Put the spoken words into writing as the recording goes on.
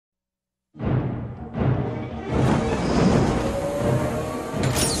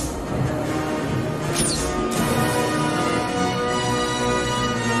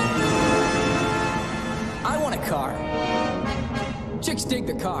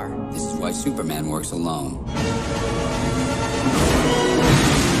car. This is why Superman works alone.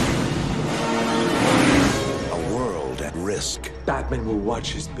 A world at risk. Batman will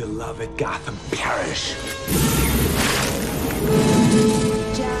watch his beloved Gotham perish.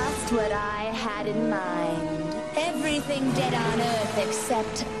 Just what I had in mind. Everything dead on Earth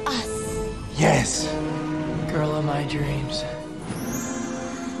except us. Yes. Girl of my dreams.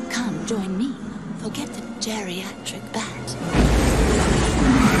 Come, join me. Forget the geriatric bat.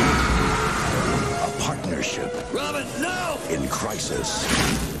 A partnership Robin, no! in crisis.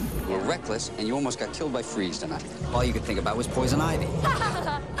 You were reckless, and you almost got killed by Freeze tonight. All you could think about was Poison Ivy.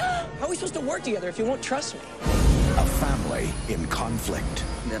 How are we supposed to work together if you won't trust me? A family in conflict.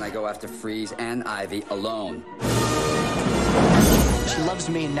 Then I go after Freeze and Ivy alone. She loves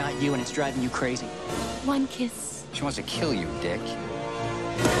me and not you, and it's driving you crazy. One kiss. She wants to kill you, Dick.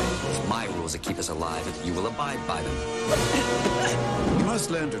 It's my rules that keep us alive, and you will abide by them. You must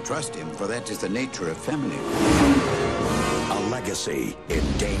learn to trust him, for that is the nature of family. A legacy in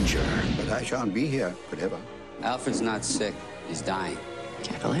danger. But I shan't be here forever. Alfred's not sick. He's dying.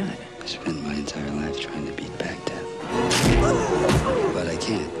 Can't believe it. I spent my entire life trying to beat back death. But I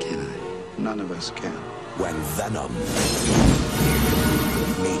can't, can I? None of us can. When venom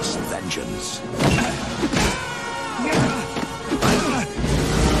meets vengeance.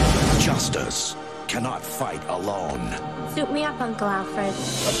 Justice cannot fight alone. Suit me up, Uncle Alfred.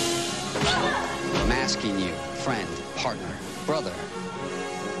 I'm asking you, friend, partner, brother.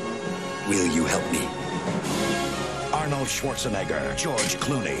 Will you help me? Arnold Schwarzenegger, George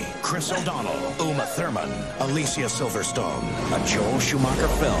Clooney, Chris O'Donnell, Uma Thurman, Alicia Silverstone. A Joel Schumacher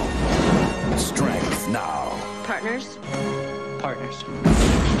film. Strength now. Partners? Partners.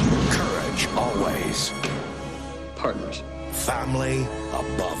 Courage always. Partners. Family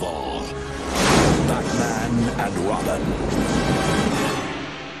above all. Batman and Robin.